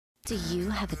Do you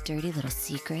have a dirty little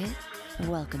secret?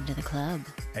 Welcome to the club.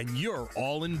 And you're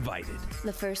all invited.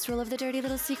 The first rule of the Dirty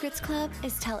Little Secrets Club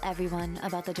is tell everyone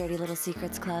about the Dirty Little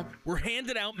Secrets Club. We're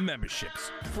handing out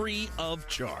memberships free of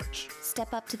charge.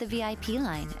 Step up to the VIP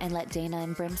line and let Dayna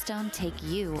and Brimstone take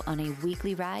you on a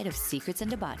weekly ride of secrets and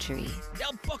debauchery.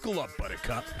 Now buckle up,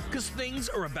 Buttercup, because things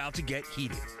are about to get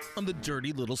heated on the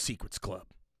Dirty Little Secrets Club.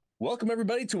 Welcome,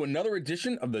 everybody, to another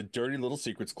edition of the Dirty Little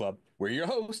Secrets Club. We're your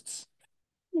hosts.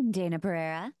 I'm Dayna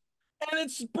Pereira. And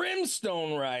it's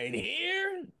Brimstone right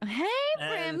here. Hey,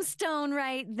 Brimstone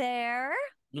right there.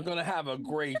 We're going to have a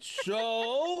great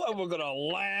show, and we're going to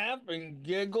laugh and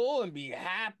giggle and be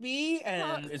happy,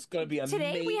 and it's going to be amazing.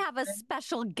 Today we have a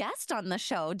special guest on the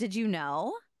show. Did you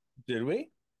know? Did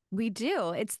we? We do.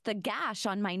 It's the gash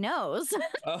on my nose.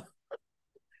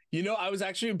 You know, I was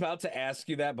actually about to ask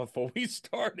you that before we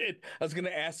started. I was going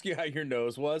to ask you how your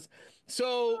nose was.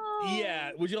 So,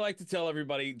 yeah, would you like to tell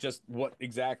everybody just what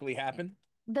exactly happened?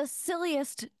 The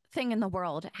silliest thing in the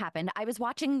world happened. I was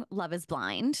watching Love is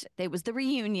Blind. It was the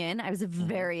reunion. I was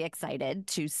very excited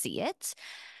to see it.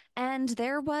 And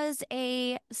there was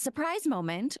a surprise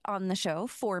moment on the show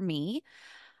for me.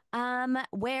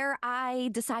 Where I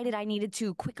decided I needed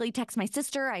to quickly text my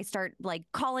sister. I start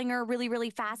calling her really, really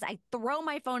fast. I throw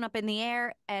my phone up in the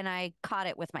air and I caught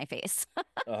it with my face.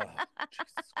 Oh,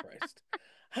 Jesus Christ.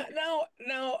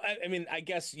 Now, I mean, I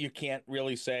guess you can't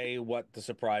really say what the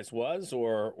surprise was,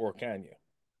 or can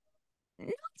you?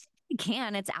 You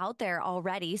can. It's out there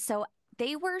already. So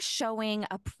they were showing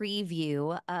a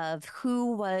preview of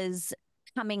who was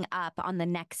coming up on the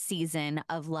next season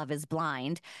of Love is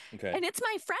Blind. Okay. And it's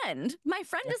my friend. My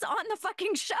friend is on the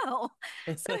fucking show.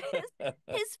 So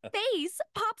his face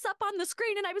pops up on the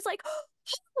screen and I was like,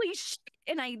 holy shit.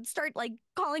 And I start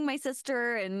calling my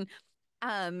sister and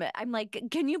I'm like,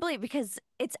 can you believe? Because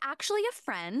it's actually a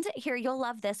friend. Here, you'll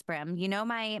love this, Brim. You know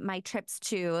my trips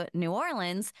to New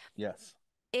Orleans. Yes.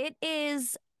 It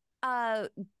is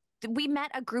we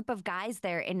met a group of guys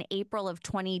there in April of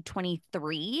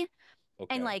 2023.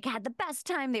 Okay. And had the best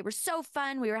time. They were so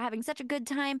fun. We were having such a good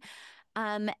time.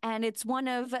 And it's one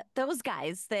of those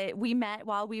guys that we met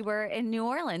while we were in New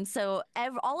Orleans. So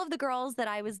all of the girls that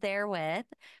I was there with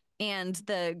and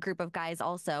the group of guys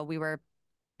also, we were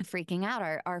freaking out.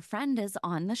 Our friend is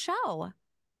on the show.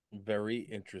 Very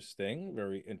interesting.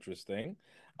 Very interesting.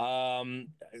 What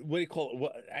do you call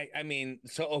it? I mean,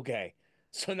 so, okay.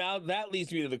 So now that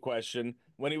leads me to the question,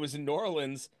 when he was in New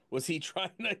Orleans, was he trying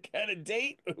to get a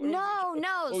date? No.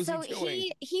 So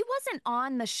he wasn't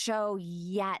on the show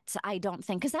yet, I don't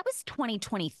think, because that was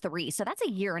 2023. So that's a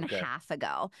year and a half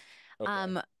ago.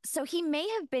 Okay. So he may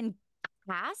have been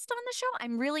cast on the show.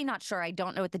 I'm really not sure. I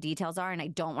don't know what the details are, and I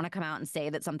don't want to come out and say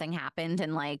that something happened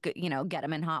and get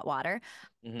him in hot water.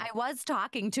 Mm-hmm. I was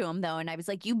talking to him though, and I was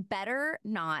like, you better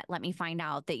not let me find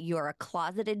out that you're a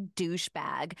closeted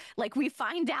douchebag like we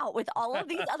find out with all of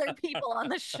these other people on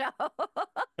the show.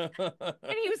 And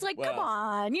he was like, come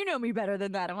on, you know me better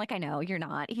than that. I'm like, I know you're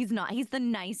not. He's not. He's the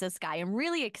nicest guy. I'm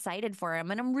really excited for him,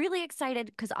 and I'm really excited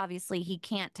because obviously he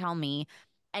can't tell me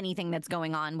anything that's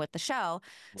going on with the show.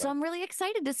 Right. So I'm really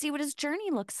excited to see what his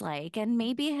journey looks like. And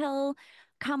maybe he'll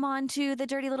come on to the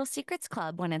Dirty Little Secrets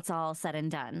Club when it's all said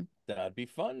and done. That'd be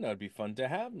fun. That'd be fun to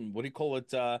have him. What do you call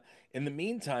it? In the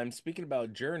meantime, speaking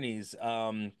about journeys,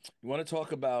 you want to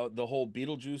talk about the whole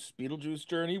Beetlejuice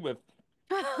journey with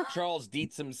Charles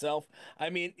Dietz himself. I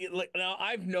mean, now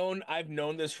I've known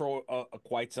this for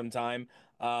quite some time.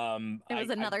 It was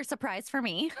another surprise for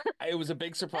me. It was a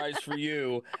big surprise for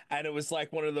you, and it was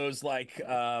like one of those what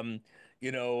is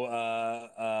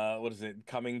it?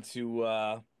 Coming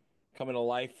to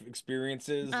life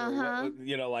experiences. Uh-huh.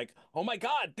 Or, oh my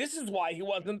God, this is why he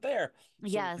wasn't there. So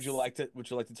yes. Would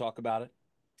you like to talk about it?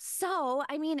 So,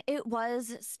 I mean, it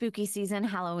was spooky season.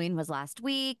 Halloween was last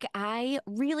week. I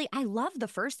love the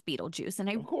first Beetlejuice, and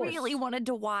I really wanted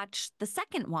to watch the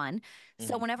second one. Mm-hmm.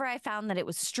 So whenever I found that it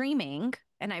was streaming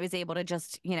and I was able to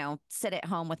just, sit at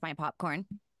home with my popcorn,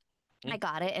 I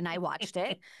got it and I watched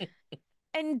it.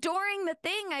 And during the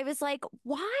thing, I was like,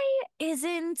 why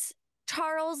isn't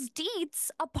Charles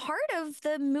Dietz a part of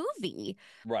the movie?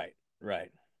 Right.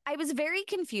 I was very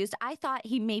confused. I thought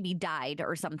he maybe died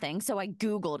or something, so I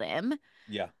Googled him.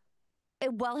 Yeah.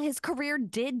 Well, his career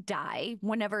did die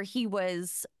whenever he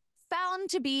was found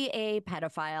to be a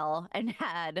pedophile and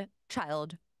had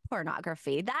child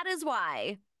pornography. That is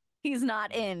why he's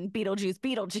not in Beetlejuice.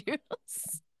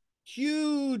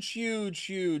 Huge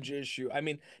issue. I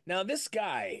mean, now this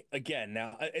guy, again,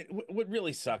 what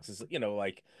really sucks is,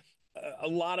 a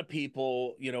lot of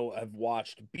people, have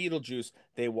watched Beetlejuice.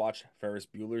 They watch Ferris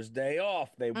Bueller's Day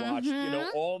Off. They watch,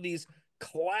 all these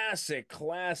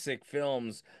classic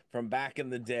films from back in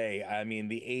the day. I mean,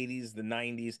 the 80s, the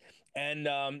 90s.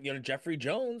 And Jeffrey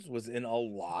Jones was in a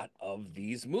lot of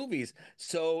these movies.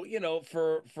 So,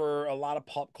 for a lot of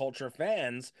pop culture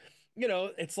fans,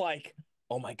 it's like,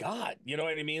 oh my God, you know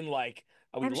what I mean? Like,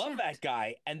 we I'm love that shocked.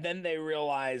 guy. And then they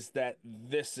realize that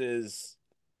this is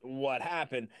what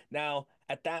happened. Now,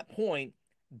 at that point,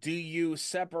 do you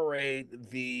separate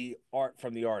the art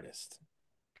from the artist?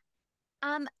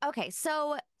 Okay,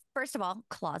 so first of all,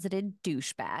 closeted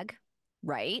douchebag,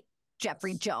 right?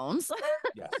 Jeffrey Yes. Jones.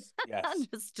 Yes. I'm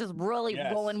Yes. just really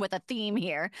rolling Yes. with a theme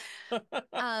here.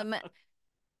 Um,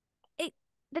 it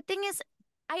the thing is,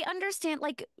 I understand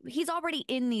like he's already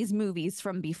in these movies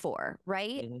from before,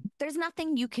 right? Hmm. There's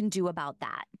nothing you can do about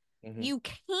that. Hmm. You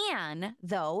can,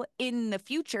 though, in the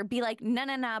future be like, no,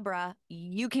 no, no, bruh,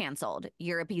 you canceled.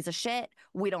 You're a piece of shit.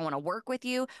 We don't want to work with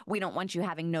you. We don't want you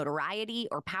having notoriety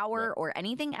or Right. power or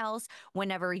anything else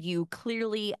whenever you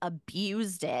clearly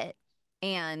abused it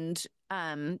and,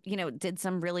 did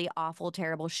some really awful,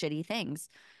 terrible, shitty things.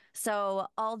 So,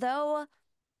 although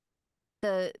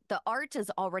the art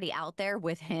is already out there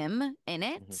with him in Hmm.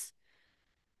 it,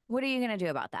 what are you going to do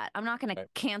about that? I'm not going to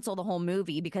Right. cancel the whole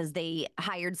movie because they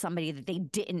hired somebody that they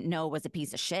didn't know was a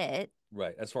piece of shit,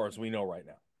 Right. As far as we know right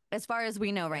as far as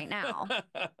we know now. right now.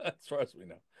 As far as we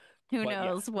know. Who But yeah.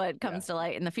 knows what Yeah. comes to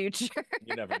light in the future?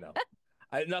 You never know.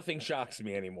 Nothing shocks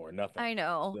me anymore. Nothing. I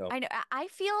know. So, I know. I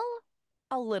feel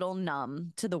a little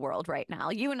numb to the world right now.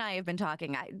 You and I have been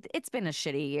talking. It's been a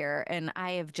shitty year, and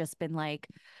I have just been like,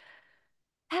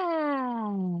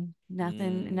 mm,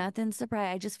 nothing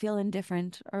surprised. I just feel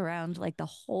indifferent around like the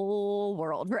whole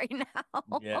world right now.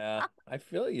 yeah, I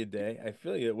feel you, Day. I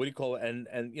feel you. What do you call it? And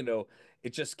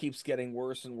it just keeps getting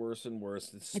worse and worse and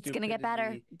worse. It's It's gonna get better.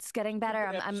 stupidity, It's getting better.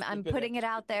 stupid I'm after I'm I'm stupid putting after it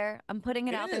out stupid. there. I'm putting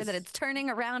it It out there that is. it's turning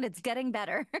around. It's getting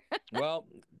better. Well,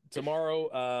 tomorrow,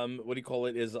 what do you call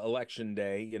it, is election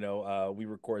day. We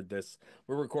record this.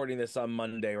 We're recording this on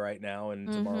Monday right now, and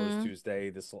tomorrow is Mm-hmm. Tuesday.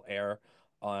 This will air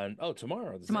on, oh,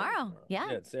 tomorrow. This airs Tomorrow, tomorrow. yeah,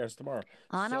 Yeah, it airs tomorrow.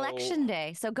 on So election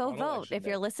day. So go on vote. election If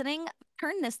you're day. listening,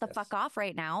 turn this the fuck Yes. off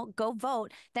right now. Go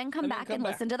vote. Then come And then back come and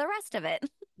back. listen to the rest of it.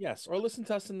 Yes, or listen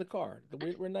to us in the car.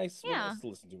 We're nice. We're Yeah, nice to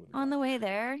listen to in the on car. the way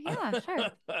there. Yeah, sure.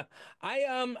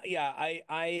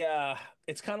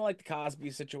 It's kind of like the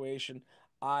Cosby situation.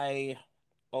 I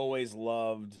always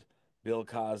loved Bill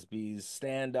Cosby's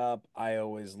stand up. I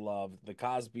always loved the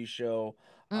Cosby Show.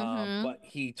 Mm-hmm. But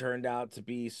he turned out to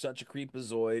be such a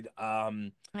creepazoid. I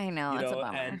know it's a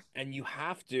And bummer. you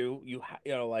have to,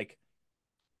 like,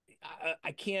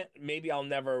 I can't, maybe I'll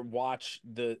never watch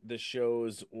the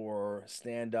shows or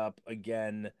stand up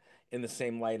again in the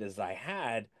same light as I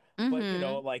had, but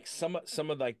Mm-hmm. like some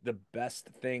of like the best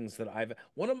things that I've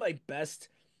one of my best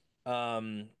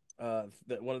one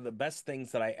of the best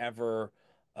things that I ever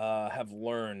have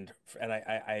learned, and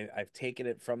I've taken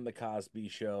it from the Cosby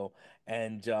Show,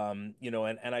 and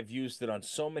and I've used it on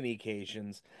so many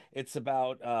occasions. It's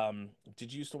about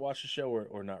did you used to watch the show,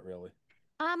 or not really?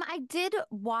 I did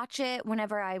watch it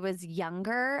whenever I was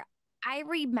younger. I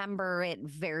remember it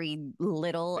very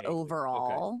little Vaguely. Okay.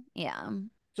 overall. Yeah.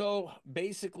 So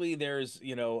basically,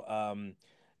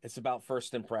 it's about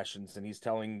first impressions, and he's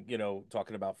talking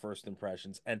about first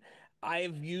impressions. And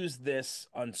I've used this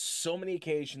on so many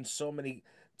occasions, so many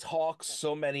talks,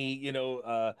 so many,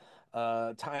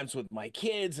 times with my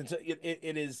kids. And so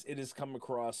it is come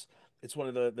across. It's one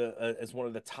of it's one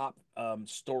of the top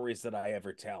stories that I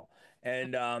ever tell.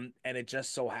 And it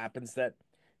just so happens that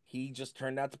he just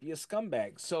turned out to be a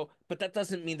scumbag. So, but that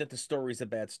doesn't mean that the story's a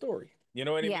bad story. You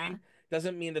know what I Yeah. mean?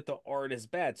 Doesn't mean that the art is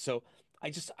bad. So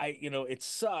it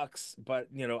sucks, but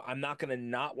I'm not gonna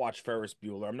not watch Ferris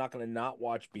Bueller. I'm not gonna not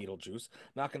watch Beetlejuice. I'm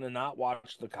not gonna not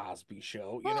watch The Cosby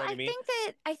Show. You Well, know what I mean?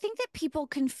 I think that people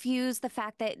confuse the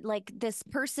fact that like this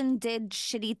person did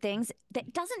shitty things.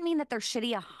 That doesn't mean that they're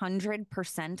shitty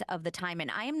 100% of the time.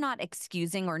 And I am not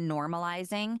excusing or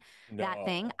normalizing that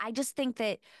thing. No. I just think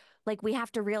that like we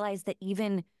have to realize that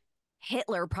even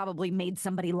Hitler probably made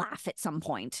somebody laugh at some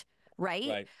point, right?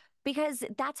 Right. Because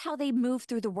that's how they move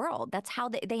through the world. That's how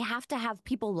they have to have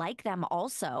people like them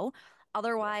also. Yeah.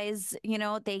 Otherwise,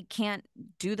 they can't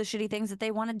do the shitty things that they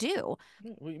want to do.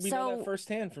 Yeah, we know that So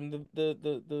firsthand from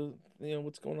the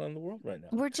what's going on in the world right now.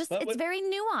 But it's what very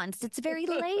nuanced. It's very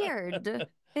layered.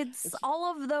 It's it's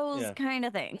all of those yeah. kind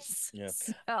of things. Yeah.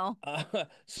 So,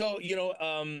 So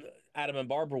Adam and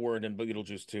Barbara weren't in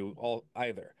Beetlejuice 2 all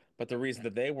either, But the reason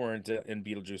that they weren't in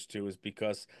Beetlejuice 2 is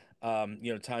because,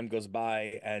 time goes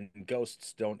by and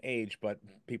ghosts don't age, but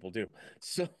people do.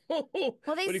 So, what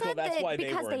Well, they do you call said it? That's that why they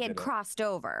because they weren't had in it. crossed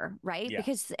over, right? Yeah.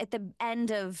 Because at the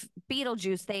end of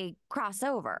Beetlejuice, they cross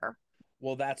over.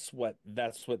 Well, that's what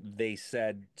they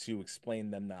said to explain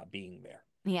them not being there.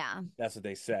 Yeah. That's what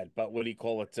they said. But what do you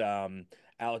call it?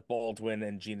 Alec Baldwin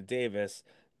and Gina Davis,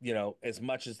 as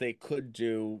much as they could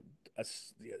do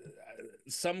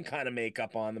some kind of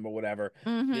makeup on them or whatever,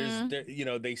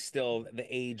 Mm-hmm. they still, the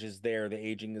age is there, the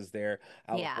aging is there.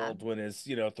 Alec Yeah. Baldwin is,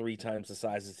 3 times the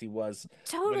size as he was when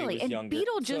he Totally. was And younger.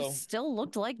 Beetlejuice So still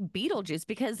looked like Beetlejuice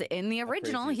because in the how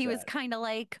original, crazy is he was that? kind of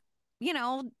like, you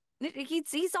know,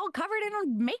 he's all covered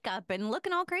in makeup and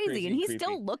looking all crazy, Crazy and and he creepy.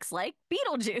 still looks like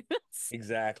Beetlejuice.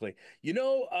 Exactly.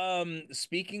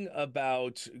 Speaking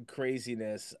about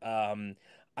craziness,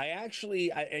 I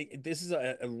actually, this is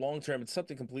a long term. It's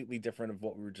something completely different of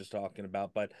what we were just talking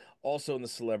about, but also in the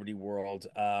celebrity world.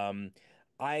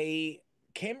 I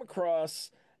came across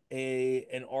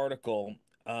an article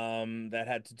that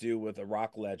had to do with a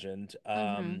rock legend,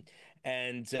 Mm-hmm.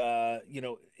 and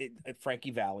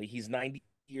Frankie Valli. He's 90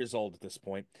 years old at this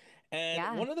point. And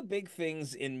Yeah, one of the big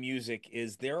things in music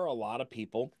is there are a lot of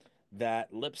people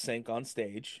that lip sync on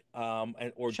stage, or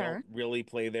don't sure. really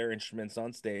play their instruments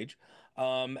on stage.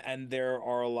 And there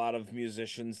are a lot of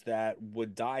musicians that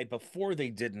would die before they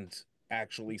didn't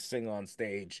actually sing on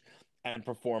stage and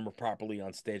perform properly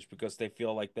on stage because they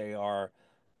feel like they are,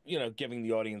 giving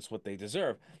the audience what they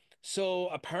deserve. So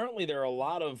apparently there are a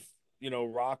lot of,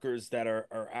 rockers that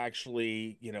are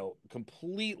actually,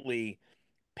 completely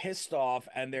pissed off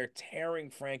and they're tearing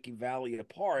Frankie Valli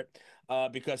apart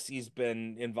because he's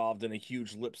been involved in a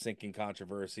huge lip syncing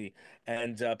controversy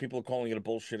and people are calling it a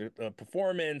bullshit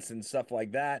performance and stuff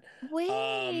like that. Um,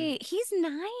 Wait, he's he's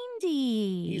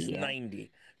 90.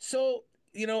 90. So,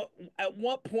 you know, at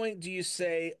what point do you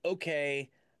say, okay,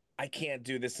 I can't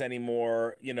do this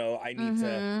anymore.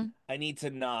 Mm-hmm. I need to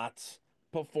not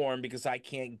perform because I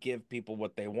can't give people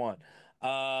what they want.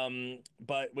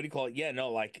 But what do you call it? Yeah,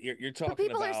 no, like you're But talking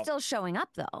people are about still showing up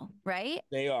though, right?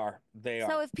 they So are.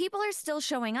 if people are still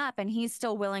showing up and he's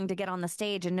still willing to get on the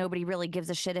stage and nobody really gives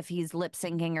a shit if he's lip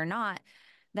syncing or not,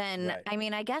 then Right. I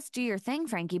mean, I guess do your thing,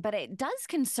 Frankie. But it does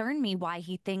concern me why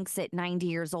he thinks at 90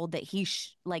 years old that he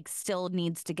like still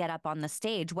needs to get up on the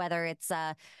stage, whether it's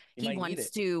You he might need wants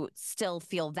it. to still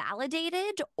feel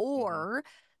validated Hmm. or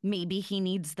maybe he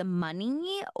needs the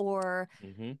money or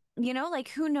Hmm. like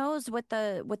who knows what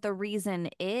the reason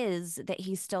is that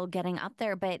he's still getting up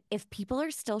there. But if people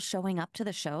are still showing up to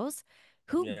the shows,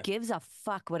 who Yeah. gives a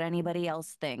fuck what anybody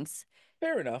else thinks?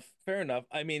 Fair enough. Fair enough.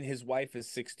 I mean, his wife is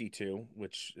 62,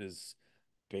 which is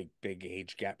big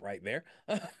age gap right there.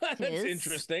 That's His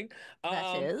interesting. that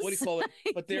What do you is. call it?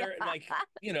 But Yeah. they're like,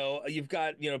 you've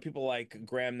got, people like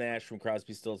Graham Nash from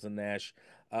Crosby, Stills and Nash,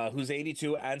 who's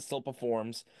 82 and still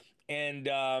performs. And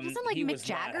Doesn't like he Mick was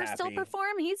not Jagger still happy.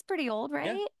 perform? He's pretty old, Yeah.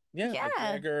 right? Yeah, Mick Yeah.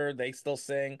 Jagger, they still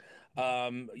sing.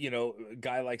 A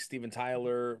guy like Steven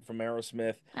Tyler from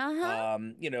Aerosmith,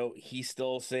 Uh-huh. he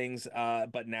still sings,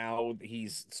 but now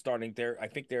he's starting I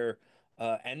think they're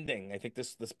ending. I think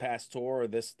this past tour or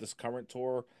this current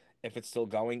tour, if it's still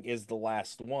going, is the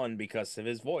last one because of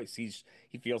his voice. He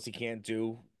feels he can't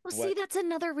do Well, see, what, that's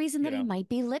another reason you that he know. might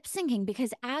be lip syncing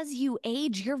because as you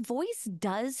age, your voice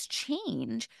does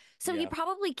change. So he Yeah,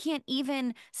 probably can't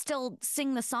even still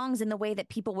sing the songs in the way that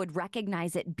people would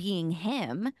recognize it being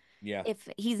him yeah, if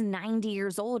he's 90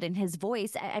 years old and his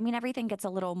voice. I mean, everything gets a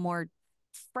little more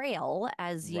frail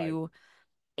as right. you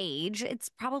age. It's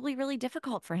probably really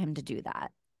difficult for him to do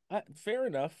that. Fair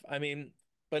enough. I mean,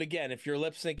 but again, if you're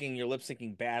lip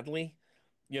syncing badly,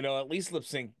 at least lip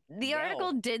sync The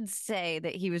article well. did say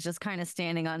that he was just kind of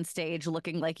standing on stage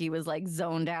looking like he was like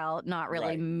zoned out, not really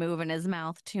Right. moving his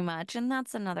mouth too much. And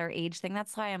that's another age thing.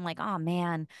 That's why I'm like, oh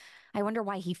man, I wonder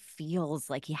why he feels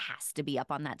like he has to be up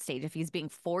on that stage. If he's being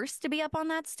forced to be up on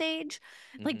that stage,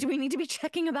 like, Hmm. do we need to be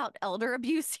checking about elder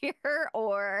abuse here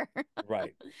or?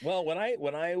 Right. Well, when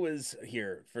I was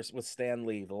here first with Stan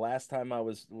Lee,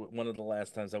 one of the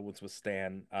last times I was with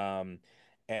Stan,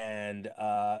 and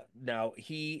now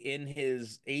he in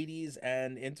his 80s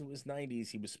and into his 90s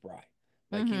he was spry.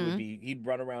 Like Mm-hmm. he'd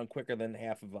run around quicker than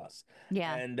half of us.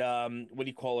 Yeah. And what do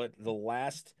you call it? The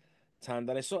last time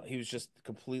that I saw, he was just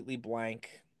completely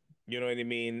blank. You know what I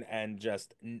mean? And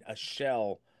just a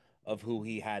shell of who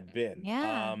he had been.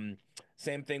 Yeah.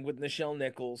 Same thing with Nichelle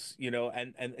Nichols,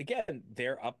 and again,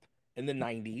 they're up in the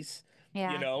 90s,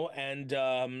 Yeah. and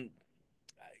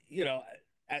you know,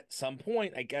 at some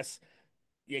point, I guess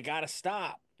you got to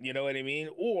stop, you know what I mean?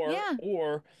 Or Yeah.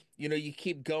 or you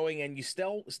keep going and you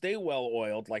still stay well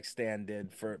oiled like Stan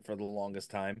did for the longest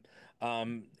time.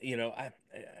 I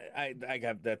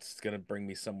got that's gonna bring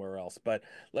me somewhere else, but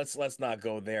let's not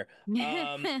go there.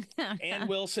 Um, Ann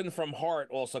Wilson from Heart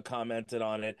also commented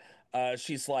on it.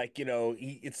 She's like,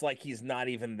 it's like he's not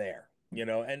even there,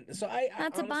 and so I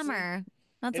That's a honestly, bummer.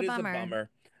 That's it a is a bummer.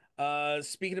 bummer.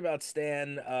 Speaking about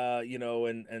Stan,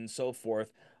 and so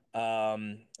forth,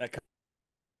 I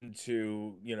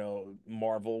to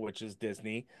Marvel, which is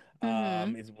Disney.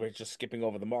 Mm-hmm. We're just skipping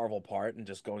over the Marvel part and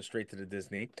just going straight to the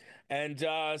Disney. And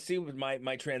see,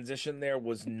 my transition there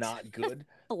was not good,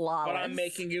 but I'm Flawless.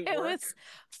 making it It was work.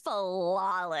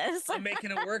 flawless. I'm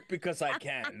making it work because I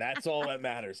can. That's all that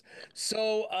matters.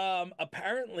 So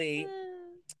apparently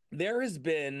there has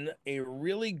been a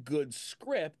really good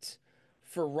script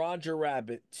for Roger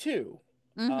Rabbit 2.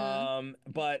 Mm-hmm.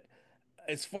 But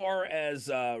as far as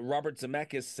Robert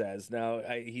Zemeckis says, now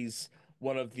he's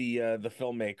one of the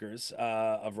filmmakers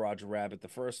of Roger Rabbit, the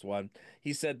first one.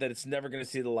 He said that it's never going to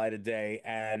see the light of day,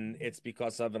 and it's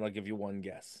because of, and I'll give you one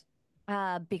guess.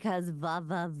 Because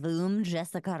Vava Voom,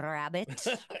 Jessica Rabbit.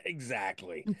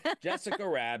 Exactly. Jessica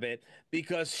Rabbit,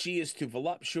 because she is too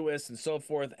voluptuous and so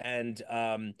forth. And,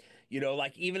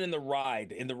 like even in the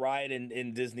ride in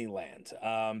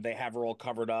Disneyland, they have her all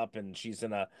covered up and she's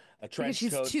in a Because trench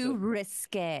she's coat. too So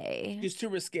risque. she's too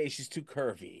risque. She's too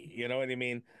curvy. You know what I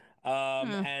mean? Hmm.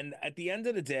 And at the end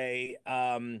of the day,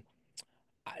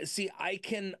 see, I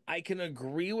can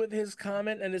agree with his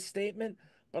comment and his statement,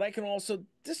 but I can also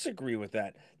disagree with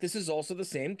that. This is also the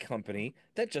same company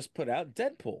that just put out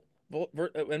Deadpool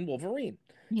and Wolverine.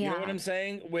 You know what Yeah. I'm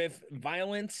saying? With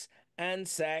violence and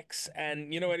sex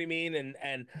and you know what I mean,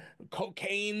 and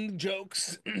cocaine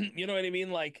jokes. You know what I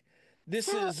mean? Like this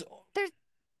So is. there's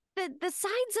the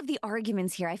sides of the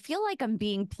arguments here. I feel like I'm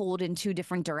being pulled in two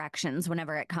different directions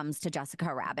whenever it comes to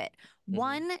Jessica Rabbit. Mhm.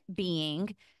 One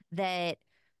being that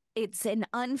it's an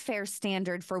unfair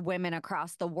standard for women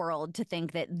across the world to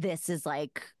think that this is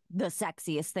like the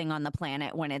sexiest thing on the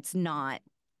planet when it's not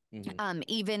Mhm.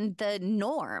 even the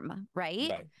norm, right?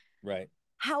 Right. Right.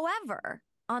 However,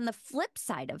 on the flip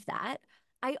side of that,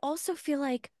 I also feel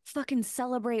like fucking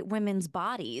celebrate women's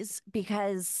bodies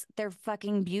because they're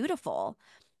fucking beautiful.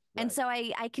 And Right. so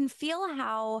I can feel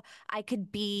how I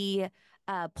could be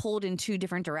pulled in two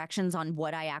different directions on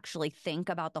what I actually think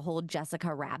about the whole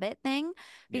Jessica Rabbit thing,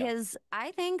 Yeah. because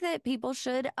I think that people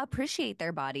should appreciate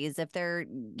their bodies. If they're,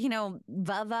 va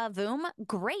va voom,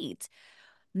 great.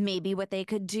 Maybe what they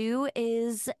could do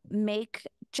is make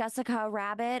Jessica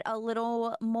Rabbit a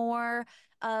little more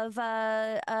of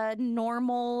a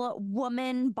normal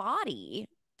woman body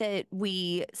that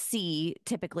we see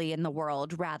typically in the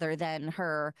world rather than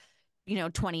her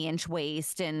 20-inch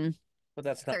waist and But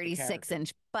that's not the 36 character.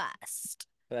 inch bust.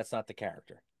 But that's not the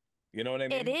character. You know what I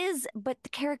It mean? is, but the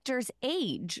character's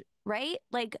age, right?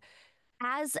 Like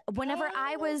as whenever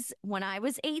Uh, when I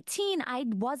was 18, I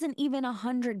wasn't even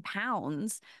 100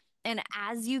 pounds. And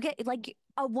as you get like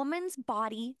a woman's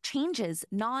body changes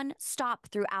nonstop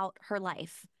throughout her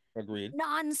life, Agreed.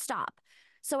 nonstop.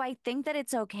 So I think that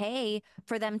it's okay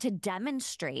for them to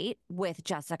demonstrate with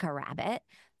Jessica Rabbit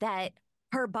that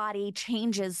her body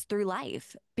changes through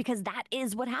life because that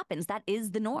is what happens. That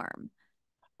is the norm.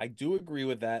 I do agree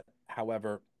with that.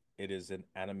 However, it is an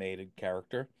animated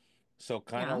character. So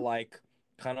Yeah. kind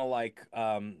of like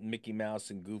Mickey Mouse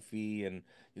and Goofy and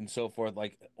so forth.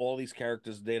 Like all these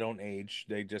characters, they don't age.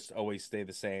 They just always stay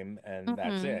the same and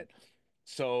that's Hmm. it.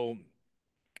 So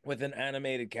with an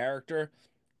animated character,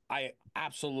 I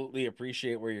absolutely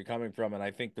appreciate where you're coming from and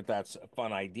I think that that's a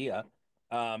fun idea.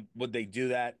 Would they do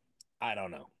that? I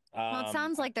don't know. Well, it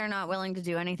sounds like they're not willing to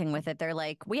do anything with it. They're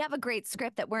like, we have a great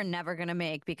script that we're never going to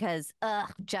make because,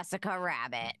 Jessica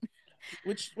Rabbit,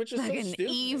 which is so fucking stupid.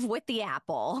 Eve with the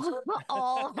apple,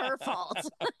 all her fault.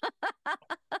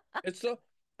 It's so,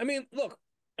 I mean, look,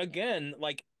 again,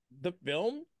 like the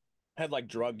film had like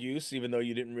drug use, even though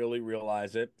you didn't really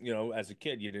realize it. As a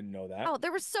kid, you didn't know that. Oh,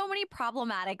 there were so many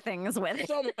problematic things with it.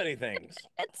 So many things.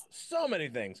 It's So many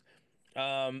things.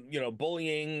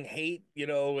 Bullying, hate,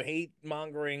 hate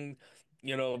mongering,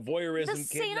 the voyeurism,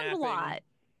 kidnapping. Sandlot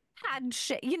had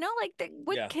shit, like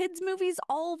with Yeah, kids' movies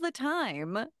all the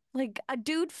time. Like a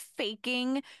dude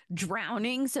faking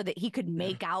drowning so that he could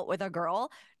make out with a girl.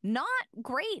 Not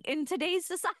great in today's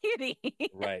society.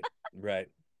 right, right.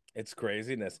 It's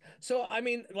craziness. So, I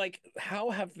mean, like, how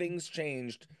have things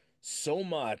changed so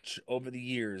much over the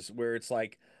years where it's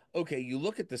like, okay, you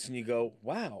look at this and you go,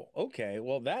 wow, okay,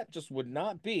 well, that just would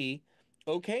not be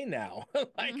okay now.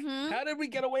 Like, Hmm. how did we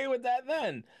get away with that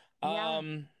then? Yeah,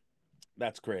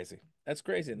 That's crazy. That's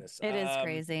craziness. it is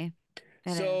crazy.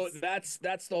 So that's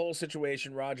the whole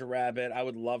situation. Roger Rabbit. I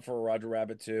would love for a Roger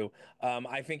Rabbit too.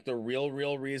 I think the real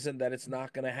reason that it's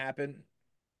not going to happen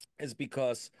is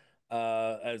because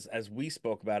as we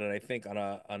spoke about it, I think on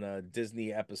a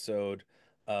Disney episode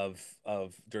of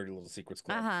Dirty Little Secrets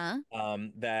Club,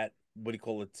 that what do you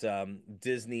call it?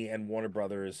 Disney and Warner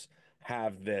Brothers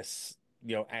have this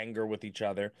anger with each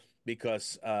other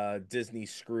because Disney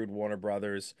screwed Warner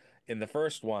Brothers in the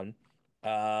first one.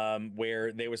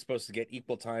 Where they were supposed to get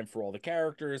equal time for all the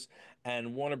characters,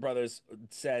 and Warner Brothers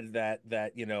said that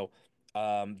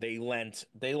they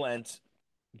lent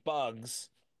Bugs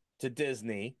to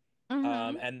Disney.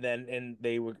 And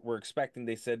they were expecting,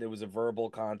 they said it was a verbal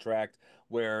contract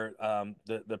where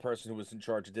the person who was in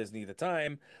charge of Disney at the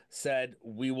time said,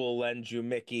 we will lend you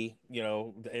Mickey, in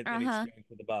exchange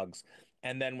for the Bugs.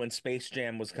 And then when Space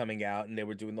Jam was coming out and they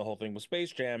were doing the whole thing with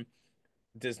Space Jam,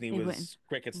 Disney They wouldn't. was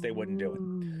crickets, they wouldn't do it.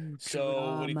 Ooh,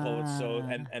 So what do you call it? So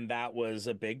drama. and that was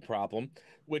a big problem,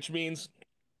 which means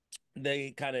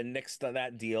they kind of nixed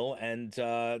that deal, and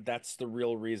that's the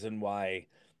real reason why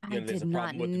I there's did a not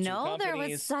problem with the two know there was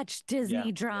companies. such Yeah, Disney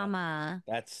yeah, drama.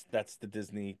 that's the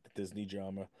Disney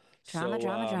drama. Drama, So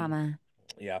drama, drama.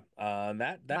 yeah,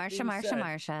 that Marsha, being Marsha, said,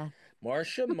 Marsha.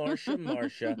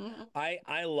 Marsha.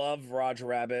 I love Roger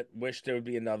Rabbit. Wish there would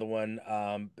be another one.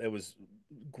 It was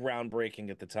groundbreaking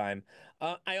at the time.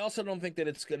 I also don't think that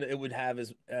it would have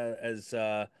as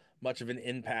much of an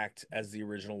impact as the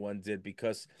original one did,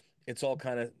 because it's all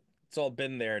kind of it's all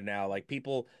been there now. Like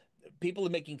people are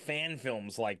making fan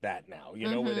films like that now,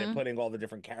 where they're putting all the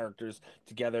different characters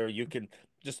together. You can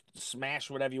just smash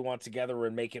whatever you want together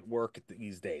and make it work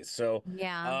these days. So,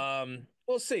 Yeah,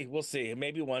 we'll see. We'll see.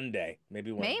 Maybe one day.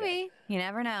 Maybe one day. maybe. You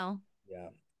never know. Yeah.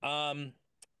 Um,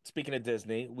 Speaking of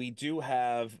Disney, we do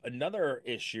have another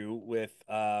issue with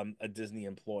a Disney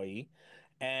employee.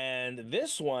 And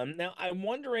this one, now I'm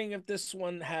wondering if this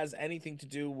one has anything to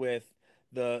do with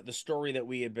the story that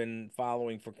we had been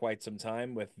following for quite some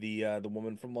time with the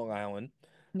woman from Long Island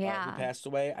who Yeah. passed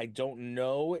away. I don't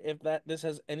know if this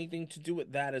has anything to do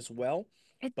with that as well,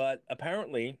 It, but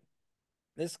apparently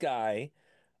this guy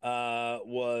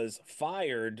was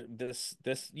fired this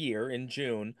year in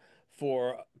June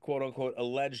for quote unquote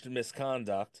alleged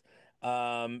misconduct.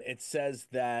 It says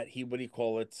that he, what do you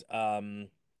call it?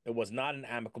 It was not an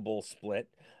amicable split.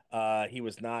 He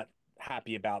was not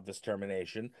happy about this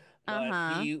termination, but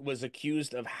uh-huh. he was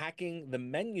accused of hacking the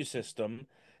menu system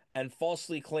and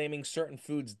falsely claiming certain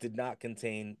foods did not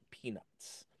contain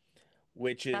peanuts,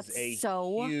 which is That's a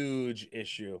so huge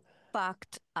issue.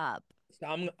 fucked up.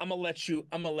 I'm gonna let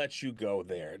you go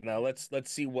there. Now let's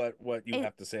see what you It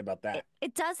have to say about that.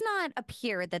 it does not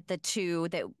appear that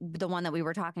the one that we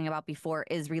were talking about before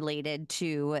is related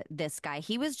to this guy.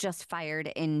 He was just fired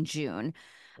in June.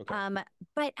 Okay.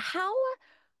 But how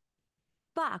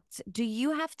fucked do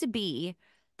you have to be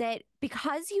that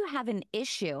because you have an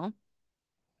issue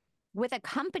with a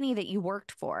company that you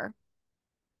worked for,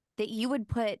 that you would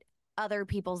put other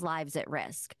people's lives at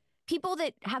risk? People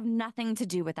that have nothing to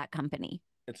do with that company.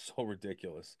 It's so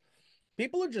ridiculous.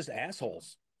 People are just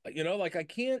assholes. Like I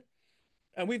can't,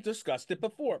 and we've discussed it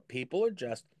before. People are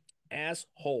just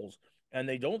assholes, and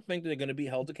they don't think they're going to be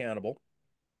held accountable.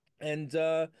 And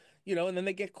and then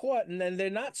they get caught, and then they're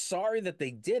not sorry that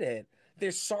they did it.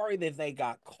 They're sorry that they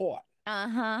got caught.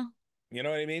 Uh-huh. You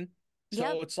know what I mean?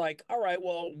 Yep. So it's like, all right,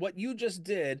 well, what you just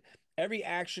did, every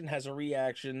action has a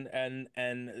reaction, and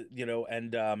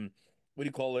what do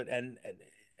you call it? And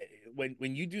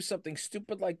when you do something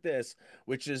stupid like this,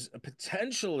 which is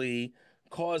potentially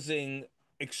causing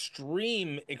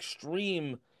extreme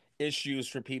issues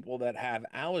for people that have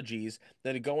allergies,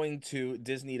 that are going to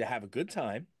Disney to have a good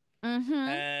time, Mm-hmm.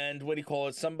 and what do you call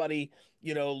it? Somebody,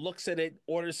 looks at it,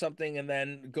 orders something, and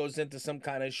then goes into some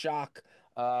kind of shock,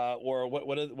 or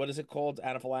what is it called?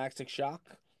 Anaphylactic shock?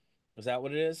 Is that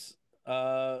what it is?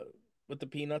 Uh, with the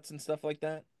peanuts and stuff like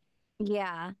that?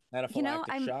 Yeah. Anaphylactic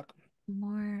I'm shock.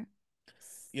 more.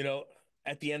 You know,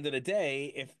 at the end of the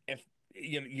day, if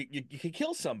you could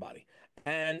kill somebody.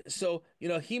 And so,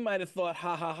 he might have thought,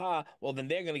 ha ha ha, well, then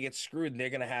they're going to get screwed and they're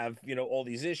going to have, all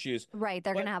these issues. Right,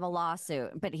 they're going But to have a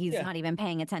lawsuit, but he's yeah, not even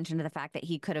paying attention to the fact that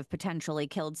he could have potentially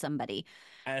killed somebody.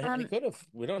 and he Um, could have.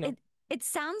 We don't know. it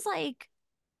sounds like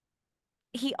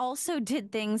he also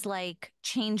did things like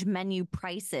change menu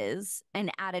prices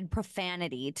and added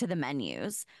profanity to the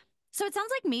menus. So it sounds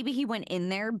like maybe he went in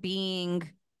there being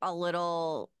a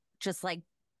little just like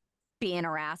being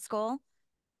a rascal.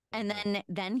 And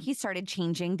then he started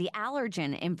changing the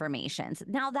allergen informations.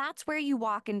 Now that's where you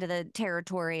walk into the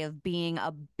territory of being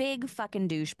a big fucking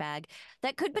douchebag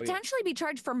that could potentially be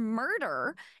charged for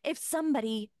murder if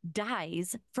somebody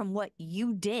dies from what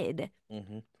you did.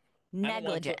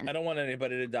 Negligent. I don't want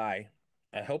anybody to die.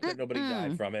 I hope that nobody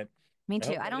died from it. Me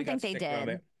too. I don't think they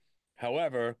did.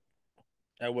 However,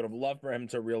 I would have loved for him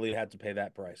to really had to pay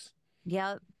that price.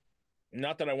 Yep.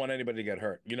 Not that I want anybody to get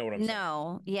hurt. You know what I'm saying?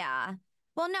 No, yeah.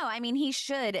 Well, no, I mean, he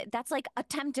should. That's like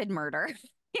attempted murder.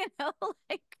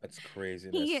 Like that's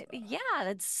craziness. Yeah,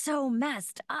 that's so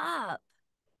messed up.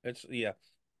 It's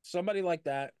somebody like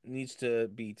that needs to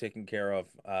be taken care of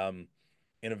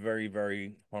in a very,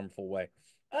 very harmful way.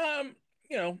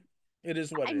 It is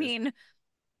what it is. I mean,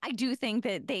 I do think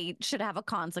that they should have a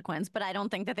consequence, but I don't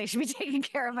think that they should be taken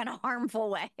care of in a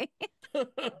harmful way.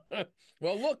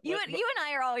 Well, look, you and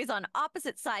I are always on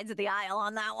opposite sides of the aisle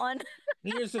on that one.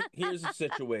 here's a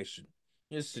situation.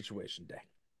 Here's a situation, Day.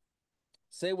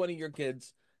 Say one of your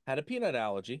kids had a peanut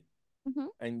allergy,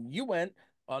 and you went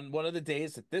on one of the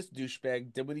days that this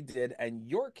douchebag did what he did, and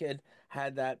your kid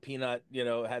had that peanut,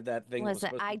 had that thing.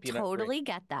 Listen, I totally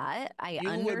get that. I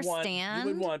understand.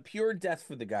 You would want pure death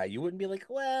for the guy. You wouldn't be like,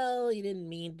 well, he didn't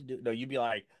mean to do. No, you'd be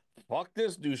like, fuck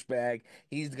this douchebag.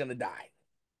 He's gonna die.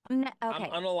 Okay.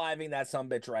 I'm unaliving that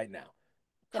sumbitch right now.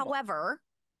 However,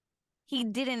 he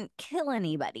didn't kill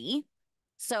anybody.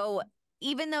 So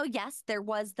even though, yes, there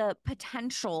was the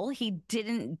potential,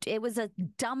 it was a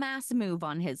dumbass move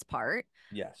on his part.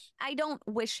 Yes. I don't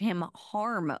wish him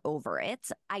harm over it.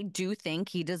 I do think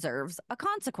he deserves a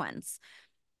consequence.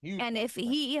 And if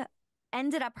he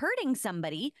ended up hurting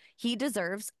somebody, he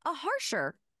deserves a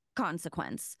harsher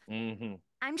consequence.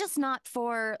 I'm just not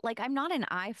I'm not an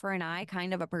eye for an eye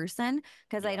kind of a person,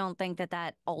 because I don't think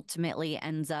that ultimately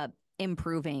ends up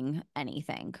improving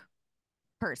anything,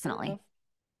 personally.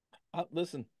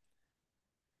 Listen,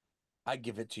 I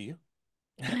give it to you.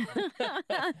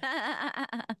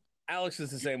 Alex is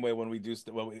the same way when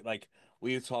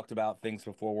we talked about things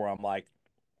before where I'm like,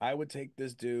 I would take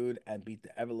this dude and beat the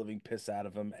ever living piss out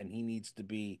of him, and he needs to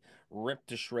be ripped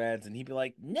to shreds, and he'd be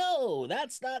like, no,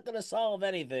 that's not gonna solve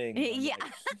anything. Yeah.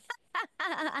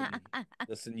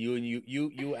 Listen,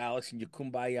 you Alex, and your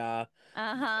kumbaya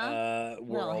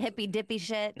little hippy dippy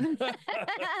shit.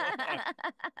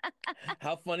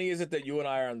 How funny is it that you and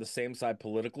I are on the same side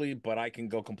politically, but I can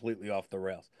go completely off the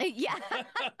rails? Yeah.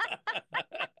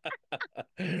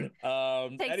 Takes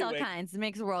all kinds. It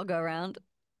makes the world go round.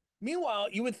 Meanwhile,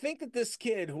 you would think that this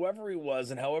kid, whoever he was,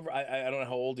 and however, I don't know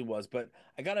how old he was, but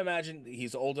I gotta imagine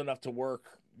he's old enough to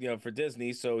work, for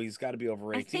Disney, so he's got to be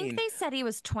over 18. I think they said he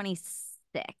was 26.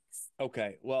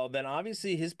 Okay, well then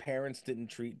obviously his parents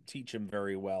didn't teach him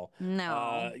very well.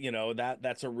 No,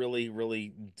 that's a really,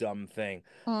 really dumb thing.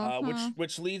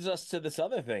 Which leads us to this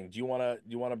other thing. Do you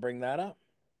wanna bring that up?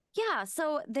 Yeah.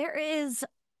 So there is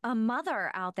a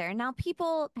mother out there now.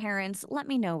 Parents, let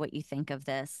me know what you think of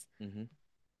this.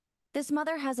 This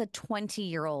mother has a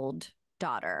 20-year-old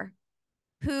daughter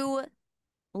who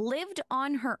lived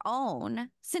on her own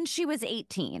since she was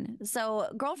 18. So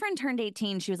girlfriend turned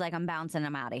 18. She was like, I'm bouncing.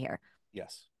 I'm out of here.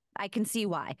 Yes. I can see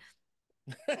why.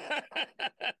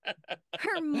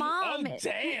 Her mom. Oh,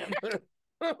 damn.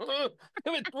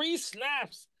 Three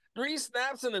snaps. 3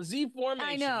 snaps in a Z formation.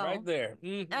 I know. Right there.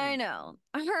 I know.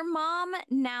 Her mom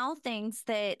now thinks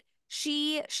that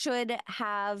she should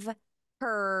have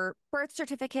her birth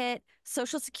certificate,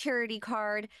 social security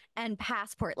card, and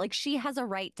passport. Like, she has a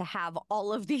right to have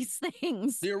all of these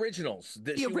things. The originals.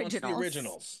 She wants the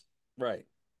originals. Right.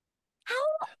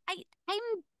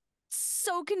 I'm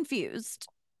so confused.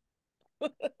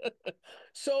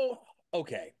 So,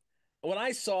 okay. When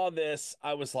I saw this,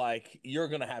 I was like, you're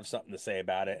going to have something to say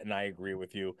about it, and I agree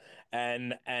with you.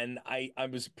 And I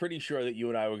was pretty sure that you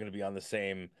and I were going to be on the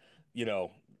same,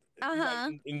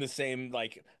 right in the same,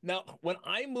 now, when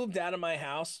I moved out of my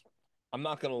house, I'm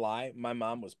not going to lie, my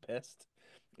mom was pissed.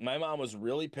 My mom was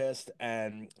really pissed,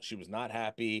 and she was not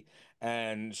happy,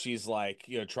 and she's like,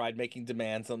 tried making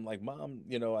demands. I'm like, Mom,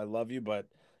 I love you, but,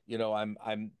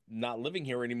 I'm not living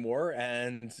here anymore,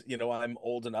 and, I'm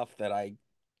old enough that I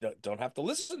don't have to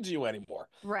listen to you anymore.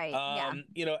 Right.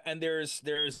 Yeah. And there's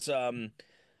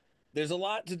a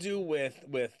lot to do with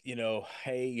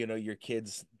hey, your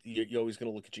kids, you're always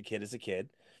going to look at your kid as a kid.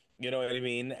 You know what I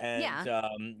mean? And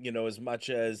as much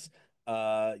as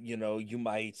you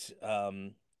might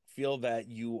feel that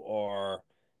you are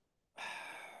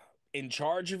in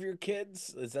charge of your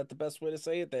kids, is that the best way to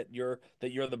say it? That you're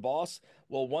the boss?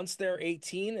 Well, once they're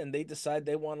 18 and they decide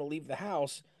they want to leave the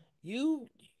house, you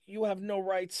have no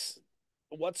rights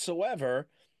whatsoever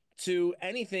to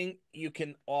anything, you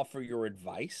can offer your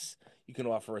advice, you can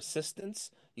offer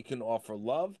assistance, you can offer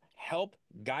love, help,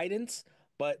 guidance,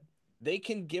 but they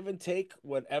can give and take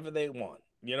whatever they want.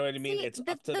 You know what I mean? See, It's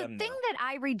the, up to the them thing now. that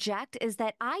I reject is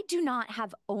that I do not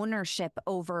have ownership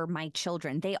over my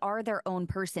children. They are their own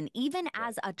person. Even Right.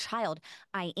 as a child,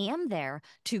 I am there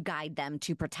to guide them,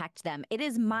 to protect them. It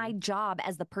is my Mhm. job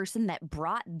as the person that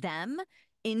brought them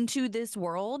into this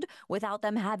world without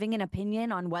them having an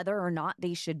opinion on whether or not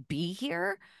they should be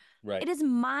here. Right. It is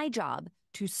my job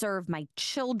to serve my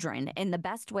children in the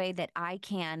best way that I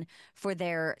can for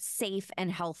their safe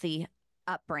and healthy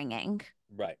upbringing.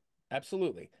 Right.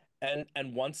 Absolutely.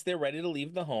 And once they're ready to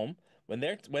leave the home, when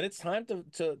it's time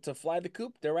to fly the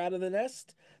coop, they're out of the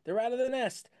nest. They're out of the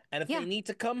nest. And if they Yeah. need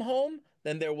to come home,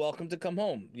 then they're welcome to come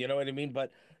home. You know what I mean?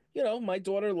 But my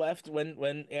daughter left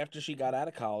when after she got out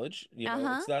of college. Uh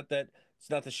huh. It's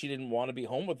not that she didn't want to be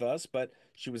home with us, but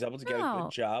she was able to get a good No.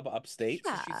 job upstate.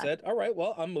 So she Yeah. said, "All right,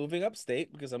 well, I'm moving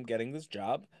upstate because I'm getting this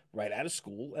job right out of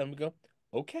school." And we go,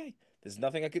 "Okay, there's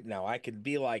nothing I could now. I could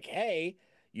be like, hey,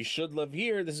 you should live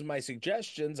here. This is my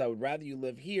suggestions. I would rather you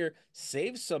live here,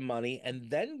 save some money, and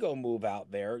then go move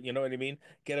out there. You know what I mean?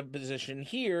 Get a position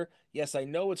here. Yes, I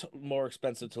know it's more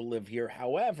expensive to live here.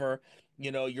 However,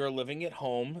 you're living at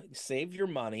home, save your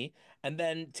money, and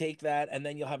then take that, and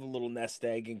then you'll have a little nest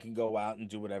egg and can go out and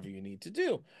do whatever you need to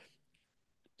do."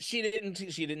 She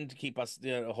didn't keep us,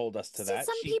 hold us to See, that.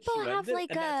 some She people went, have like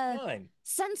and that's a fine.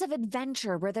 sense of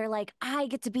adventure where they're like, I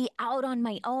get to be out on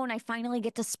my own. I finally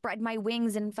get to spread my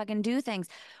wings and fucking do things,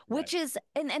 Right. which is,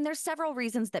 and there's several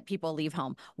reasons that people leave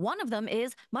home. One of them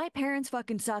is my parents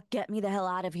fucking suck. Get me the hell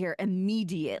out of here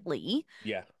immediately.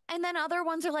 Yeah. And then other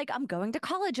ones are like, I'm going to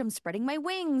college. I'm spreading my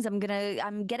wings. I'm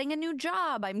getting a new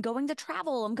job. I'm going to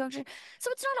travel. So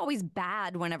it's not always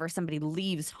bad whenever somebody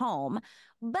leaves home,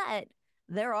 but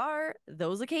there are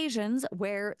those occasions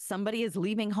where somebody is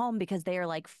leaving home because they are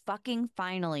like, fucking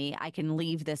finally, I can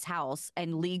leave this house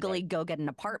and legally Right. go get an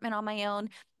apartment on my own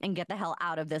and get the hell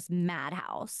out of this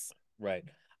madhouse. Right.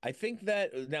 I think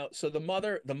that now, so the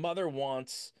mother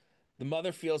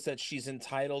feels that she's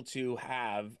entitled to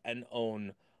have and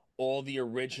own all the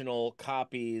original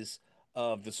copies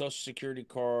of the Social Security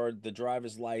card, the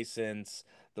driver's license,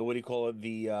 the what do you call it,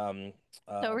 the So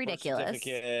birth ridiculous.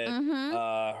 certificate, Mm-hmm.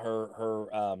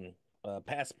 her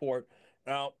passport.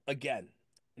 Now, again,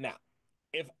 now,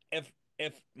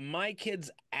 if my kids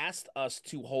asked us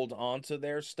to hold on to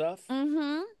their stuff,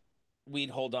 Mm-hmm. we'd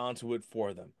hold on to it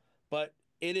for them. But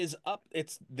it's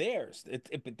theirs.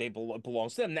 It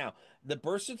belongs to them. Now, the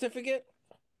birth certificate,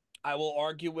 I will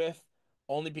argue with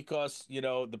only because,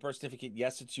 the birth certificate,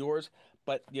 yes, it's yours,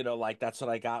 but, like that's what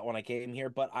I got when I came here.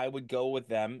 But I would go with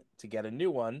them to get a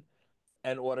new one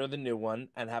and order the new one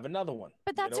and have another one.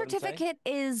 But You that know what I'm saying? certificate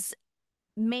is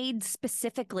made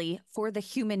specifically for the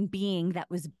human being that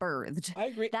was birthed. I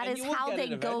agree. That And is you will how get they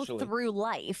it go eventually. through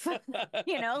life.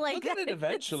 You'll Like get it it's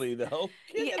eventually, though.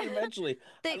 You'll yeah, get it eventually.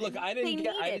 they Look, they need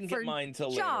I it didn't get for mine till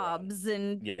later on. jobs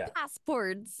and Yeah.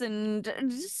 passports and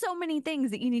just so many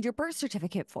things that you need your birth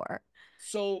certificate for.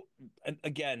 So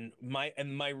again,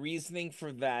 my reasoning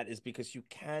for that is because you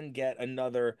can get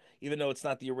another, even though it's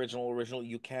not the original,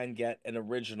 you can get an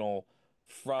original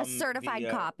A from certified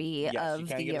copy yes, you of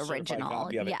can get the a certified original.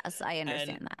 copy of it. Yes, I And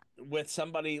understand that. with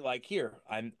somebody like here,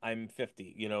 I'm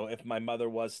 50. If my mother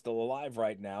was still alive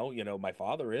right now, my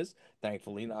father is,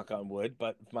 thankfully, knock on wood,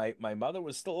 but if my mother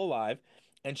was still alive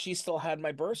and she still had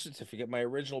my birth certificate, my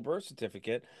original birth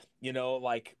certificate,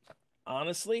 like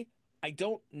honestly, I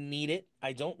don't need it.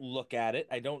 I don't look at it.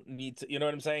 I don't need to, you know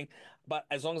what I'm saying? But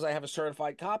as long as I have a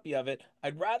certified copy of it,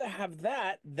 I'd rather have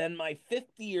that than my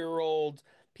 50-year-old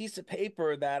piece of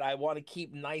paper that I want to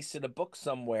keep nice in a book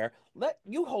somewhere. Let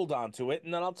you hold on to it,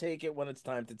 and then I'll take it when it's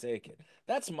time to take it.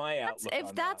 That's my That's outlook if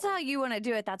on that that's one. how you want to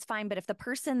do it, that's fine. But if the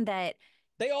person that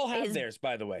They all have is theirs,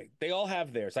 by the way. They all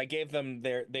have theirs. I gave them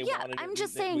they yeah, wanted it, I'm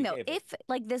just and saying we though, gave it. if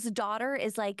like this daughter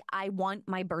is like, I want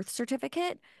my birth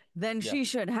certificate, then Yeah, she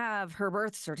should have her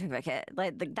birth certificate.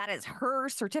 Like that is her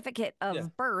certificate yeah,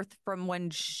 of birth from when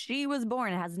she was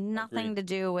born. It has nothing agreed. to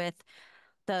do with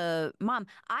the mom.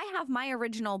 I have my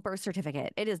original birth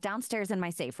certificate. It is downstairs in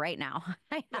my safe right now.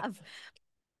 I Yeah. have.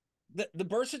 The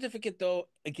birth certificate, though,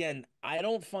 again, I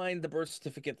don't find the birth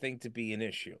certificate thing to be an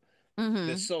issue. The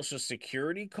Hmm. social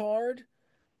security card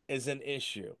is an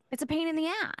issue. It's a pain in the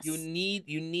You ass. need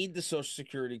you need the social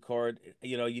security card.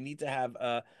 You need to have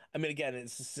I mean, again,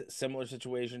 it's a similar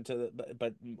situation to the,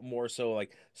 but more so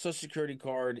like social security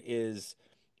card is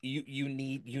you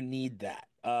need that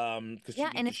because you Yeah,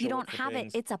 need and to if you show up don't for have it,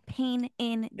 things. it's a pain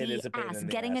in It the is a pain ass. in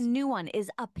the Getting a ass. new one is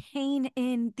a pain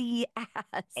in the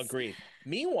ass. Agreed.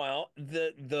 Meanwhile,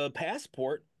 the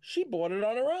passport, she bought it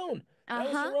on her own. That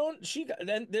was Uh-huh. her own. She got,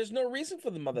 then there's no reason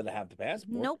for the mother to have the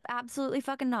passport, Nope, absolutely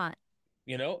fucking not.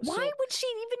 you know? Why So, would she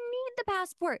even need the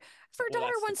passport? If her well,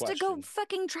 daughter that's the wants to go question.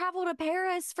 fucking travel to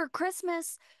Paris for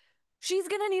Christmas, she's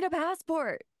gonna need a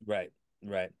passport. Right,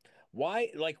 right.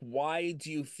 Why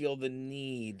do you feel the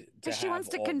need to Because she have wants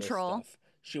to all this control. stuff?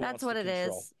 She That's wants to what it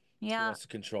control. is. She Yeah, wants to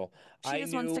control. she I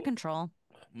just wants to knew control.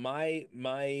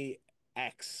 my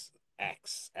ex,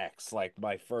 like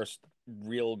my first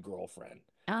real girlfriend.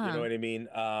 You know Uh-huh. what I mean?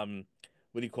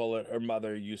 What do you call it? Her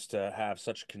mother used to have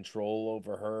such control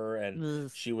over her, and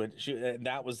Ugh.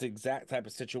 that was the exact type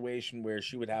of situation where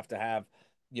she would have to have,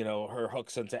 her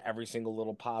hooks into every single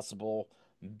little possible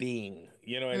being.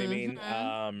 You know what I mean?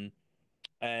 Mm-hmm.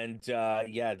 And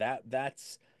yeah,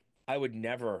 that's I would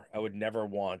never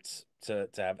want to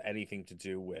have anything to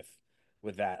do with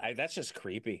that. That's just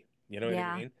creepy. You know what I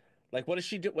Yeah. mean? Like, what does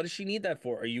she do? What does she need that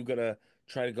for? Are you gonna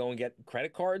try to go and get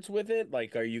credit cards with it?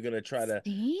 Like, are you gonna try to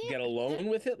See? get a loan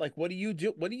with it? Like, what do you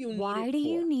do? What do you need Why it do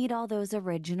you for? need all those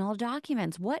original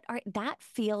documents? That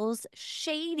feels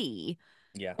shady.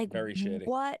 Yeah, Like, very shady.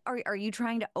 what are you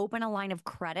trying to open a line of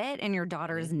credit in your Hmm.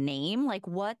 daughter's name? Like,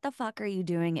 what the fuck are you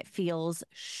doing? It feels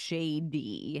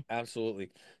shady. Absolutely.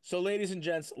 So, ladies and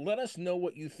gents, let us know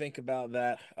what you think about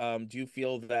that. Do you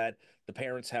feel that the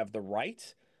parents have the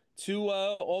right to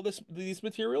all these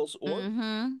materials, or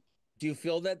Mm-hmm. do you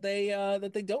feel that they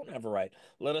don't have a right?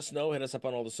 Let us know. Hit us up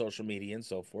on all the social media and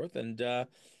so forth, and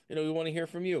we want to hear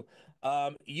from you.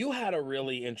 You had a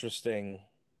really interesting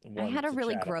I one had a to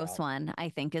really chat gross about. one, I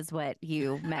think is what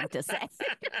you meant to say.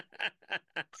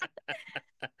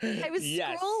 I was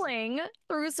Yes. scrolling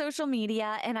through social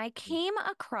media and I came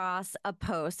across a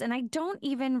post and I don't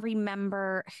even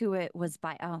remember who it was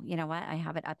by. Oh, you know what? I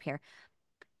have it up here.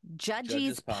 Judgy's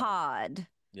Judge's Pod. Pod.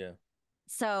 Yeah.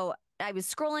 So I was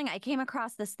scrolling. I came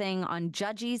across this thing on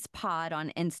Judgy's Pod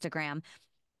on Instagram.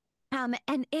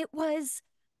 And it was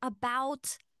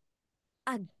about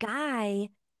a guy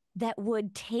that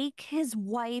would take his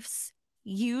wife's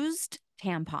used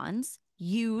tampons.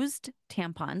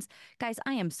 Guys,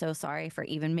 I am so sorry for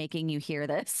even making you hear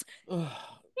this. Ugh,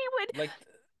 He would like,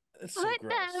 it's so put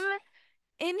gross. them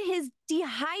in his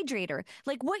dehydrator,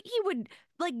 like what he would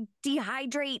like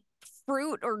dehydrate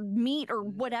fruit or meat or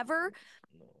whatever.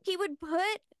 No, no. He would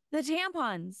put the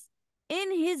tampons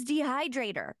in his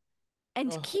dehydrator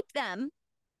and Ugh. keep them.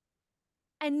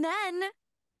 And then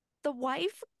the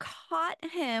wife caught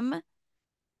him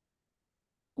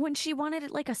when she wanted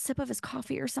like a sip of his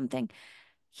coffee or something.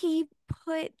 He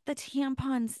put the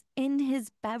tampons in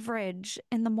his beverage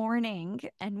in the morning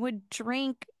and would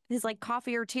drink his like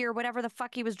coffee or tea or whatever the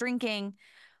fuck he was drinking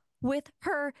with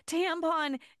her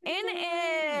tampon in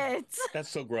No. it. That's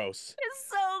so gross. It's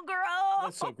so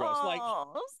That's so gross. Like,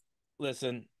 gross.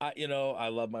 listen, I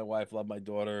love my wife, love my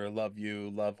daughter, love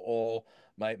you, love all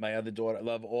my other daughter,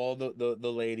 love all the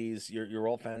ladies. You're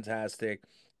all fantastic.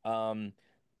 Um,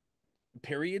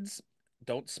 Periods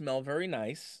don't smell very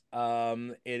nice.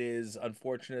 It is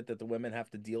unfortunate that the women have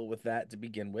to deal with that to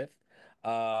begin with.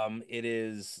 It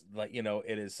is like,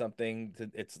 it is something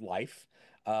it's life.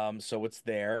 So it's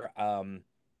there.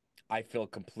 I feel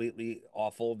completely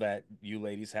awful that you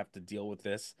ladies have to deal with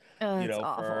this, It's for,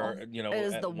 awful. It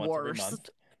is the once every month. worst.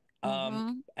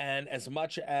 Hmm. And as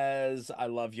much as I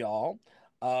love y'all,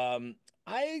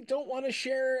 I don't want to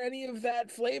share any of that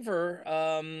flavor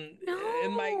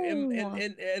in my No.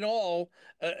 in all,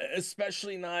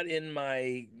 especially not in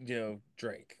my,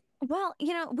 drink. Well,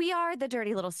 we are the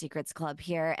Dirty Little Secrets Club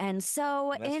here. And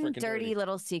so, And that's in freaking Dirty dirty.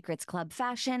 Little Secrets Club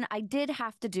fashion, I did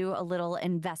have to do a little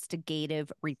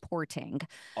investigative reporting.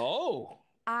 Oh,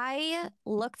 I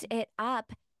looked it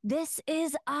up. This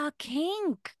is a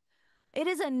kink. It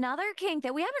is another kink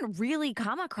that we haven't really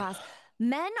come across.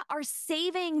 Men are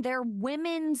saving their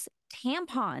women's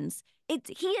tampons.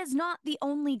 He is not the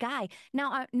only guy.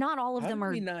 Now, not all of how them did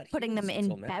are we not hear putting them this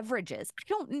until in now? beverages. I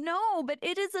don't know, but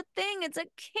it is a thing. It's a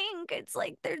kink. It's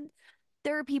like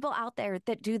there are people out there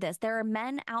that do this. There are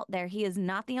men out there. He is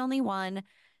not the only one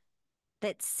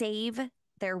that save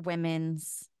their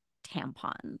women's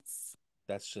tampons.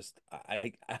 That's just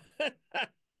I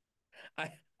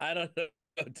don't know,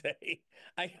 Day.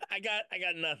 I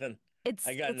got nothing.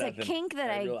 I got It's a nothing. kink that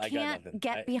I I got can't nothing.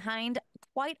 get behind.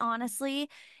 Quite honestly,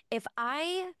 if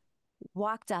I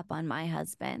walked up on my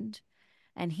husband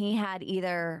and he had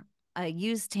either a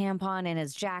used tampon in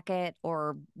his jacket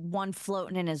or one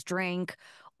floating in his drink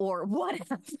or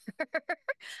whatever,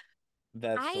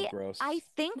 That's so gross. I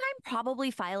think I'm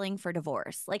probably filing for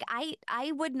divorce. Like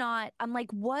I would not. I'm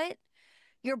like, what?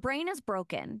 Your brain is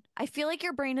broken. I feel like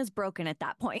your brain is broken at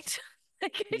that point.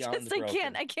 Like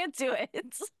Beyond I can't do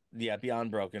it. Yeah,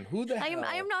 beyond broken. Who the hell?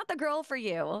 I am not the girl for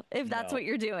you if that's what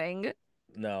you're doing.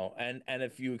 No, and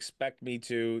if you expect me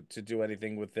to do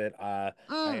anything with it, I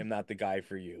am not the guy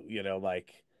for you. You know,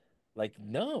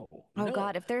 no, Oh no.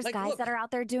 God, if there's Like, guys look, that are out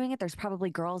there doing it, there's probably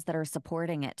girls that are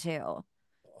supporting it too. oh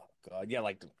God, yeah,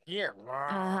 like yeah.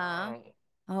 Uh-huh.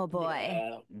 Oh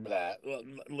boy. Blah, blah.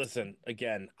 Listen,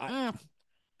 again, I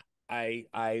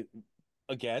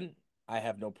again, I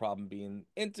have no problem being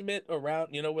intimate around,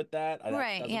 with that. That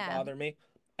Right, doesn't yeah. bother me.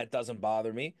 It doesn't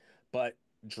bother me. But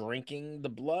drinking the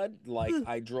blood, like,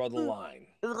 I draw the line.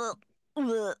 No.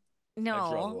 I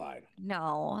draw the line.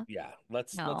 No. Yeah,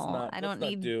 let's No. I don't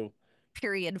need do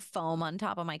period foam on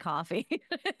top of my coffee.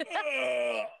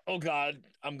 oh God,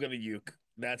 I'm gonna uke.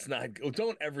 That's not. Oh,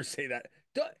 don't ever say that.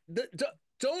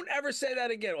 Don't ever say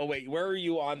that again. Oh wait, where are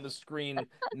you on the screen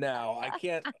now? I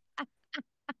can't.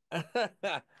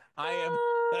 I am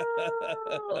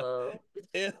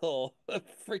ill,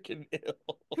 freaking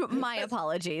ill. My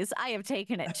apologies. I have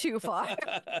taken it too far.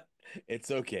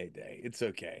 It's okay, Day. It's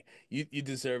okay. You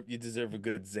deserve a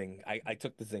good zing. I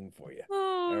took the zing for you.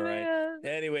 Oh, All right. man.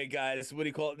 Anyway, guys, what do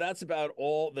you call it? That's about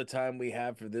all the time we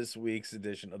have for this week's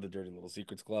edition of the Dirty Little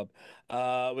Secrets Club.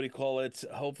 What do you call it?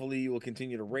 Hopefully you will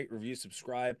continue to rate, review,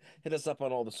 subscribe, hit us up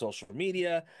on all the social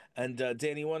media. And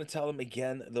Danny, you want to tell them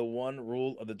again the one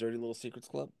rule of the Dirty Little Secrets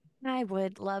Club? I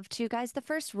would love to, guys. The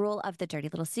first rule of the Dirty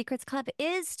Little Secrets Club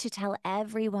is to tell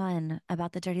everyone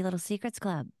about the Dirty Little Secrets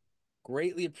Club.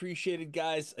 Greatly appreciated,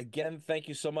 guys. Again, thank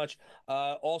you so much.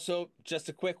 Also, just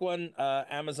a quick one,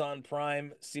 Amazon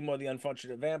Prime, Seymour the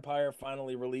Unfortunate Vampire,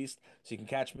 finally released, so you can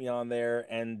catch me on there,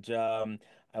 and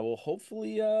I will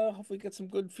hopefully get some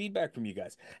good feedback from you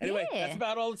guys. Anyway, That's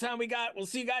about all the time we got. We'll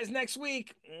see you guys next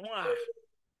week. Mwah.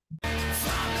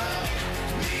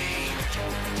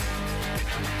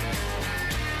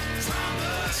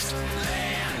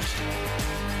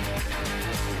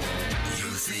 You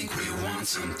think we want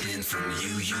something from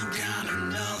you, you got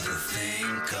another thing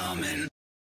coming.